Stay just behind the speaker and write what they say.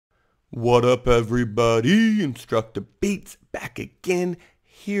What up, everybody? InstructaBeats back again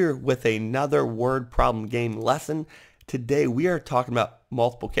here with another word problem game lesson. Today we are talking about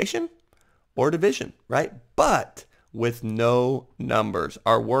multiplication or division, right? But with no numbers.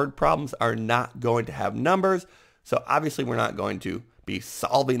 Our word problems are not going to have numbers, so obviously we're not going to be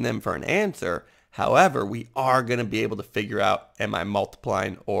solving them for an answer. However, we are going to be able to figure out, am I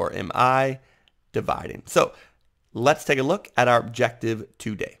multiplying or am I dividing? So let's take a look at our objective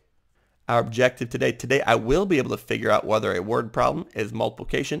today. Our objective today I will be able to figure out whether a word problem is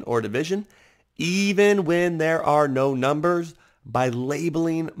multiplication or division, even when there are no numbers, by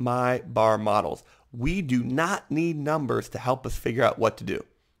labeling my bar models. We do not need numbers to help us figure out what to do.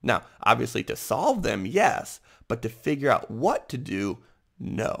 Now, obviously to solve them, yes, but to figure out what to do,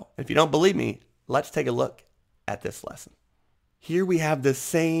 no. If you don't believe me, let's take a look at this lesson. Here we have the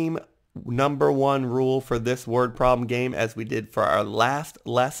same number one rule for this word problem game as we did for our last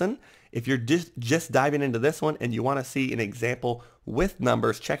lesson. If you're just diving into this one and you want to see an example with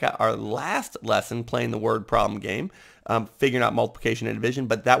numbers, check out our last lesson playing the word problem game, figuring out multiplication and division,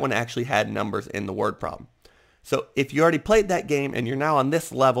 but that one actually had numbers in the word problem. So if you already played that game and you're now on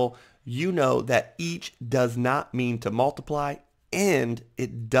this level, you know that each does not mean to multiply and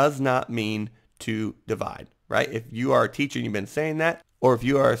it does not mean to divide, right? If you are a teacher and you've been saying that, or if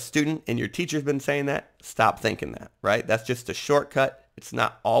you are a student and your teacher's been saying that, stop thinking that, right? That's just a shortcut. It's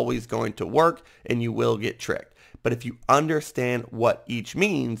not always going to work and you will get tricked. But if you understand what each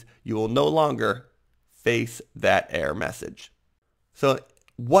means, you will no longer face that error message. So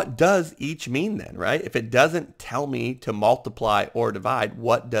what does each mean then, right? If it doesn't tell me to multiply or divide,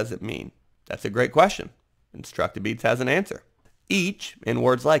 what does it mean? That's a great question. InstructaBeats has an answer. Each, in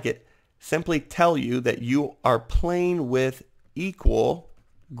words like it, simply tell you that you are playing with equal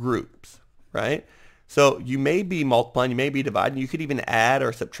groups, right? So you may be multiplying, you may be dividing. You could even add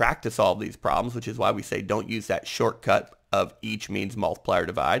or subtract to solve these problems, which is why we say don't use that shortcut of each means multiply or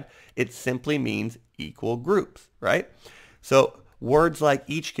divide. It simply means equal groups, right? So words like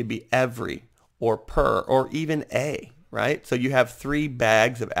each could be every or per or even a, right? So you have 3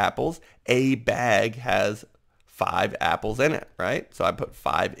 bags of apples. A bag has 5 apples in it, right? So I put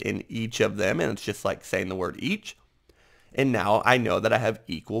 5 in each of them, and it's just like saying the word each. And now I know that I have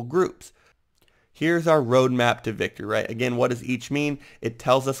equal groups. Here's our roadmap to victory, right? Again, what does each mean? It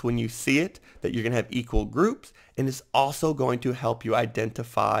tells us when you see it that you're going to have equal groups, and it's also going to help you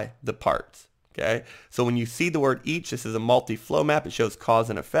identify the parts, okay? So when you see the word each, this is a multi-flow map. It shows cause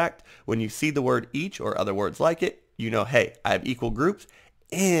and effect. When you see the word each or other words like it, you know, hey, I have equal groups,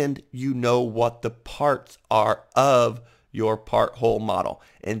 and you know what the parts are of your part-whole model,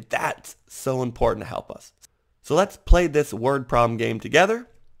 and that's so important to help us. So let's play this word problem game together,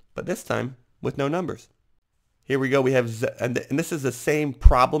 but this time with no numbers. Here we go. We have, and this is the same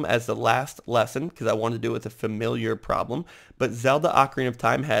problem as the last lesson because I wanted to do it with a familiar problem. But Zelda Ocarina of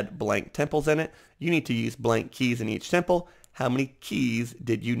Time had blank temples in it. You need to use blank keys in each temple. How many keys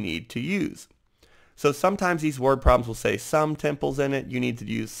did you need to use? So sometimes these word problems will say some temples in it. You need to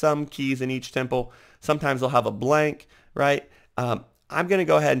use some keys in each temple. Sometimes they'll have a blank, right? I'm going to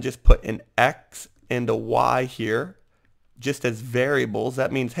go ahead and just put an X and a Y here, just as variables.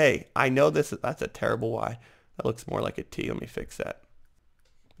 That means, hey, I know that's a terrible Y. That looks more like a T. Let me fix that.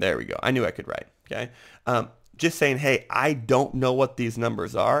 There we go. I knew I could write, okay? Just saying, hey, I don't know what these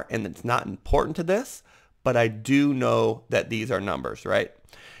numbers are, and it's not important to this, but I do know that these are numbers, right?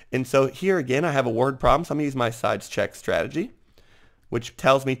 And so here again, I have a word problem, so I'm going to use my sides check strategy, which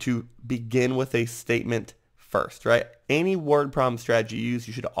tells me to begin with a statement first, right? Any word problem strategy you use,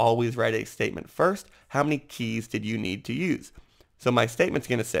 you should always write a statement first. How many keys did you need to use? So my statement's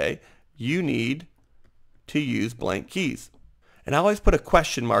going to say, you need to use blank keys. And I always put a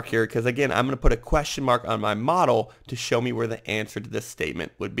question mark here because, again, I'm going to put a question mark on my model to show me where the answer to this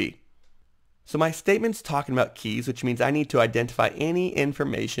statement would be. So my statement's talking about keys, which means I need to identify any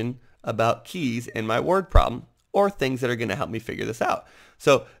information about keys in my word problem, or things that are going to help me figure this out.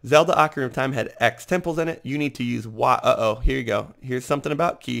 So Zelda Ocarina of Time had X temples in it. You need to use Y. Here you go. Here's something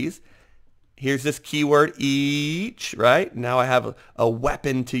about keys. Here's this keyword each, right? Now I have a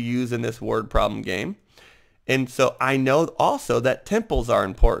weapon to use in this word problem game. And so I know also that temples are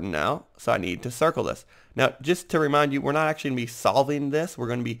important now, so I need to circle this. Now, just to remind you, we're not actually going to be solving this. We're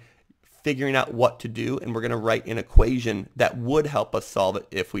going to be figuring out what to do, and we're going to write an equation that would help us solve it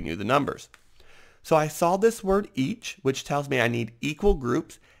if we knew the numbers. So I saw this word each, which tells me I need equal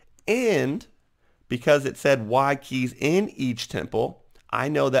groups, and because it said Y keys in each temple, I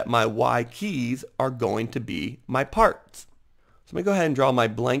know that my Y keys are going to be my parts. So let me go ahead and draw my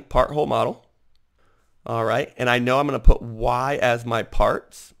blank part whole model. All right, and I know I'm going to put Y as my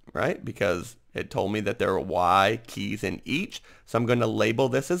parts, right? Because it told me that there were Y keys in each. So I'm going to label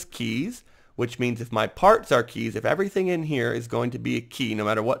this as keys, which means if my parts are keys, if everything in here is going to be a key, no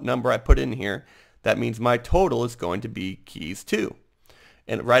matter what number I put in here, that means my total is going to be keys too.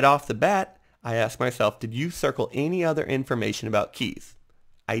 And right off the bat, I asked myself, did you circle any other information about keys?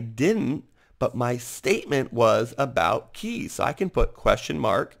 I didn't, but my statement was about keys. So I can put question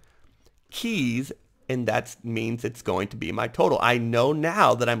mark keys, and that means it's going to be my total. I know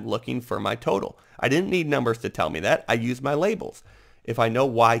now that I'm looking for my total. I didn't need numbers to tell me that. I used my labels. If I know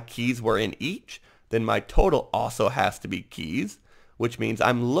why keys were in each, then my total also has to be keys, which means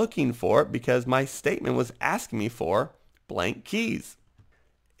I'm looking for it because my statement was asking me for blank keys.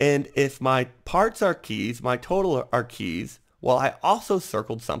 And if my parts are keys, my total are keys, well, I also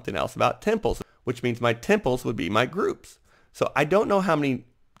circled something else about temples, which means my temples would be my groups. So I don't know how many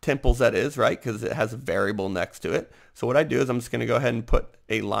temples that is, right? Because it has a variable next to it. So what I do is I'm just going to go ahead and put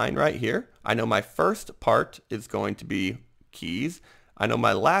a line right here. I know my first part is going to be keys. I know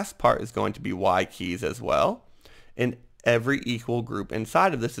my last part is going to be Y keys as well. And every equal group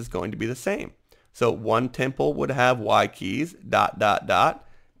inside of this is going to be the same. So one temple would have Y keys, ...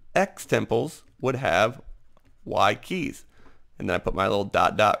 X temples would have Y keys. And then I put my little ...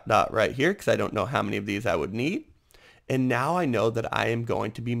 right here because I don't know how many of these I would need. And now I know that I am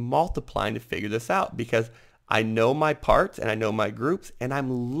going to be multiplying to figure this out because I know my parts and I know my groups and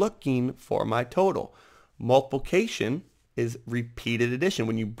I'm looking for my total. Multiplication is repeated addition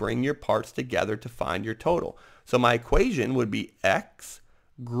when you bring your parts together to find your total. So my equation would be X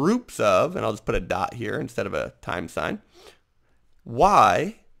groups of, and I'll just put a dot here instead of a time sign,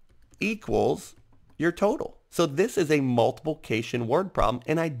 Y equals your total. So this is a multiplication word problem,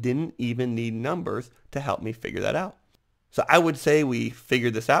 and I didn't even need numbers to help me figure that out. So I would say we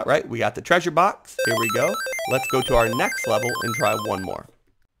figured this out, right? We got the treasure box. Here we go. Let's go to our next level and try one more.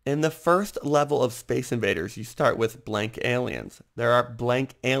 In the first level of Space Invaders, you start with blank aliens. There are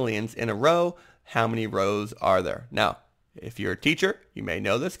blank aliens in a row. How many rows are there? Now, if you're a teacher, you may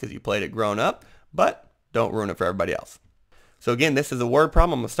know this because you played it grown up, but don't ruin it for everybody else. So again, this is a word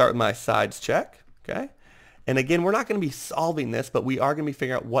problem. I'm going to start with my sides check, okay? And again, we're not going to be solving this, but we are going to be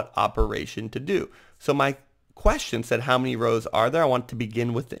figuring out what operation to do. So my question said, how many rows are there? I want to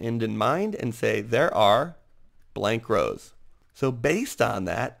begin with the end in mind and say there are blank rows. So based on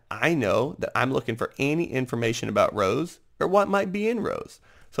that, I know that I'm looking for any information about rows or what might be in rows.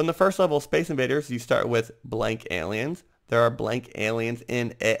 So in the first level of Space Invaders, you start with blank aliens. There are blank aliens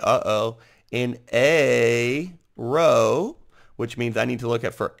in a row, which means I need to look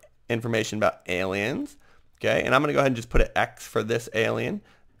at for information about aliens. Okay, and I'm going to go ahead and just put an X for this alien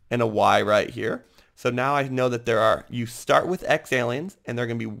and a Y right here. So now I know that you start with X aliens and there are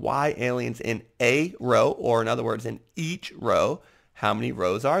going to be Y aliens in a row, or in other words, in each row. How many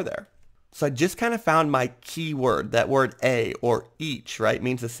rows are there? So I just kind of found my key word. That word a or each, right,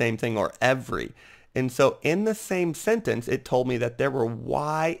 means the same thing, or every. And so in the same sentence, it told me that there were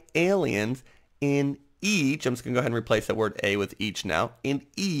Y aliens in each. I'm just going to go ahead and replace that word a with each now, in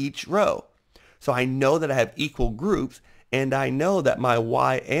each row. So I know that I have equal groups, and I know that my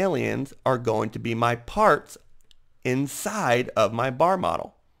Y aliens are going to be my parts inside of my bar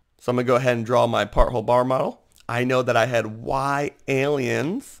model. So I'm going to go ahead and draw my part whole bar model. I know that I had Y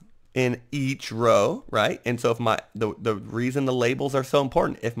aliens in each row, right? And so if the reason the labels are so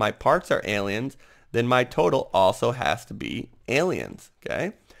important, if my parts are aliens, then my total also has to be aliens,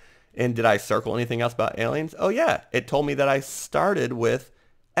 okay? And did I circle anything else about aliens? Oh yeah, it told me that I started with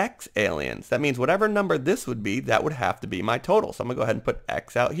X aliens. That means whatever number this would be, that would have to be my total. So I'm going to go ahead and put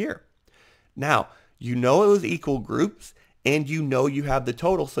X out here. Now, you know it was equal groups, and you know you have the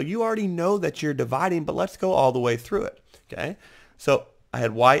total, so you already know that you're dividing, but let's go all the way through it, okay? So I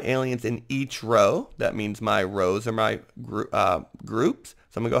had Y aliens in each row. That means my rows are my groups.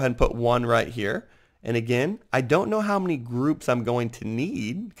 So I'm going to go ahead and put 1 right here. And again, I don't know how many groups I'm going to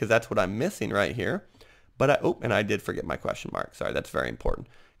need because that's what I'm missing right here. But and I did forget my question mark. Sorry, that's very important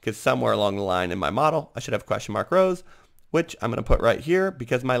because somewhere along the line in my model, I should have question mark rows, which I'm going to put right here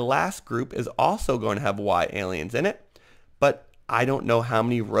because my last group is also going to have Y aliens in it. But I don't know how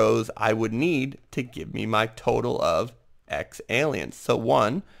many rows I would need to give me my total of X aliens. So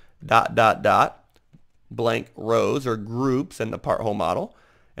 1 ... blank rows or groups in the part whole model.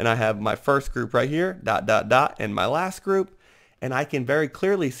 And I have my first group right here, ... and my last group. And I can very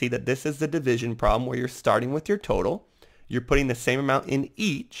clearly see that this is the division problem where you're starting with your total, you're putting the same amount in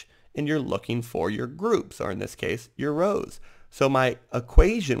each, and you're looking for your groups, or in this case, your rows. So my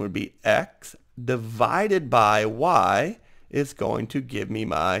equation would be X divided by Y is going to give me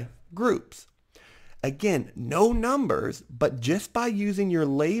my groups. Again, no numbers, but just by using your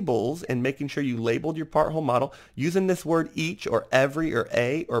labels and making sure you labeled your part whole model, using this word each or every or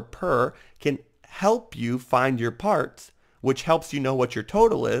a or per can help you find your parts, which helps you know what your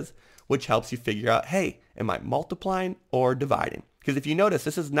total is, which helps you figure out, hey, am I multiplying or dividing? Because if you notice,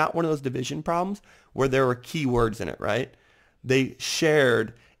 this is not one of those division problems where there were keywords in it, right? They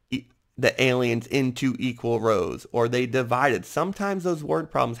shared the aliens into equal rows, or they divided. Sometimes those word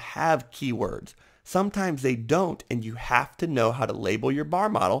problems have keywords. Sometimes they don't, and you have to know how to label your bar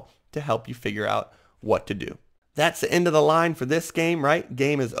model to help you figure out what to do. That's the end of the line for this game, right?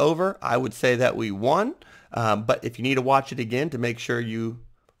 Game is over. I would say that we won, but if you need to watch it again to make sure you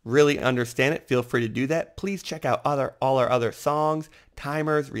really understand it, feel free to do that. Please check out all our other songs,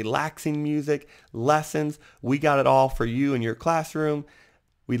 timers, relaxing music, lessons. We got it all for you in your classroom.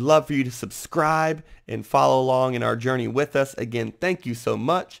 We'd love for you to subscribe and follow along in our journey with us. Again, thank you so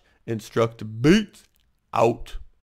much. InstructaBeats out.